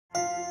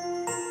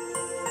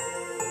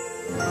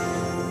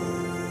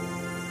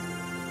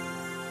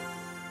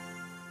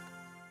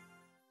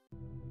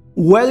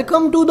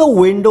Welcome to the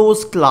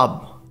Windows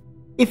Club.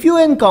 If you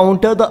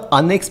encounter the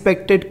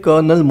unexpected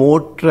kernel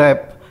mode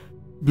trap,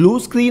 blue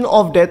screen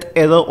of death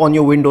error on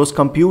your Windows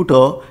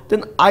computer,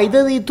 then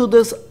either read through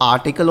this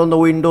article on the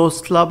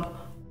Windows Club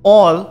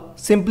or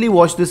simply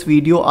watch this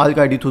video. I'll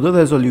guide you through the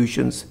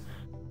resolutions.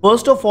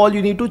 First of all,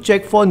 you need to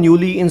check for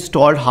newly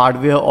installed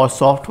hardware or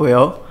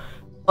software.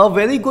 A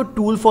very good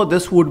tool for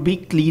this would be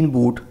Clean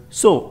Boot.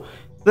 So,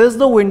 press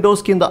the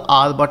Windows key in the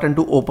R button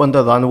to open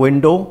the Run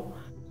window.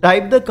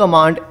 Type the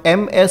command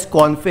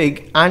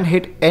msconfig and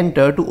hit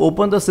enter to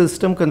open the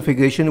system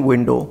configuration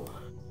window.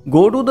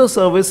 Go to the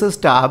services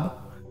tab,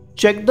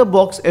 check the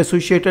box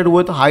associated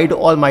with hide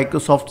all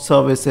Microsoft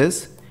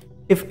services.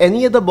 If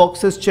any other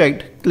box is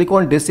checked, click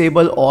on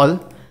disable all,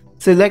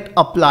 select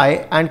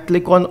apply and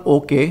click on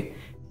OK.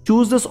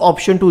 Choose this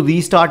option to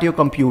restart your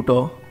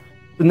computer.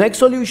 The next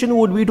solution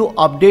would be to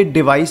update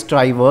device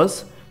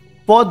drivers.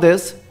 For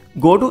this,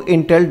 go to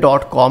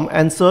intel.com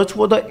and search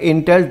for the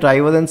Intel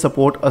Driver and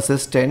Support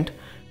Assistant.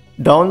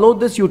 Download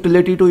this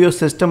utility to your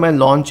system and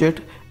launch it,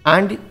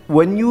 and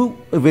when you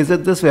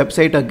visit this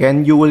website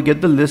again, you will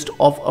get the list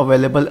of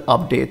available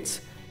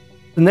updates.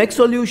 The next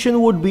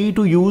solution would be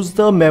to use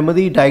the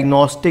Memory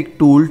Diagnostic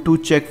Tool to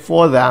check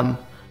for RAM.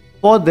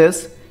 For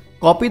this,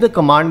 copy the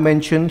command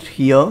mentioned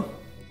here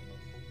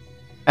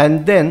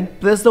and then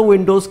press the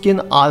Windows key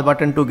and R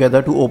button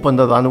together to open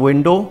the Run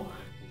window.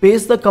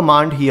 Paste the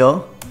command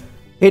here.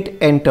 Hit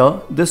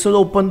enter. This will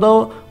open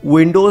the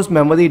Windows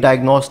Memory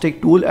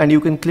Diagnostic Tool and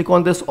you can click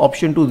on this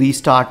option to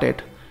restart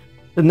it.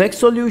 The next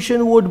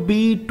solution would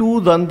be to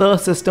run the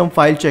System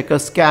File Checker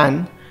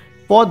scan.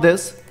 For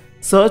this,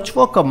 search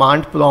for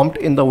command prompt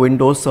in the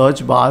Windows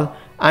search bar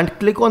and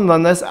click on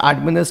Run as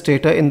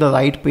Administrator in the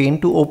right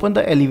pane to open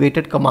the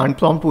elevated command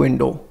prompt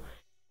window.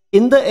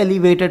 In the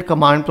elevated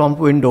command prompt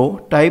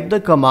window, type the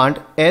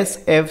command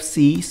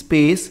SFC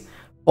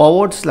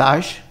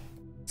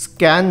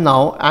 /scan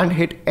now and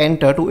hit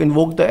enter to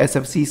invoke the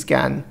SFC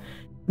scan.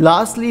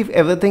 Lastly, if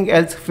everything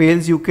else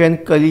fails, you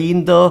can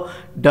clean the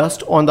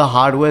dust on the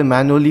hardware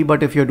manually,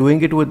 but if you're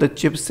doing it with the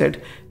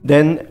chipset,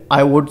 then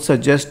I would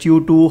suggest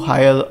you to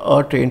hire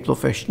a trained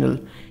professional.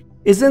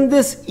 Isn't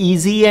this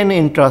easy and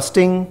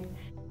interesting?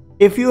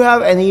 If you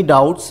have any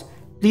doubts,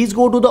 please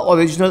go to the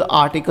original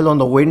article on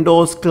the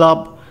Windows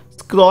Club,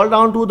 scroll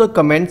down to the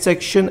comment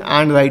section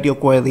and write your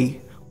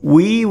query.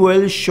 We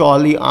will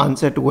surely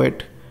answer to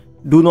it.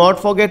 Do not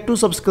forget to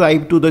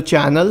subscribe to the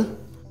channel.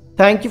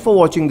 Thank you for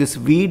watching this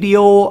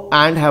video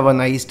and have a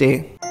nice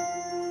day.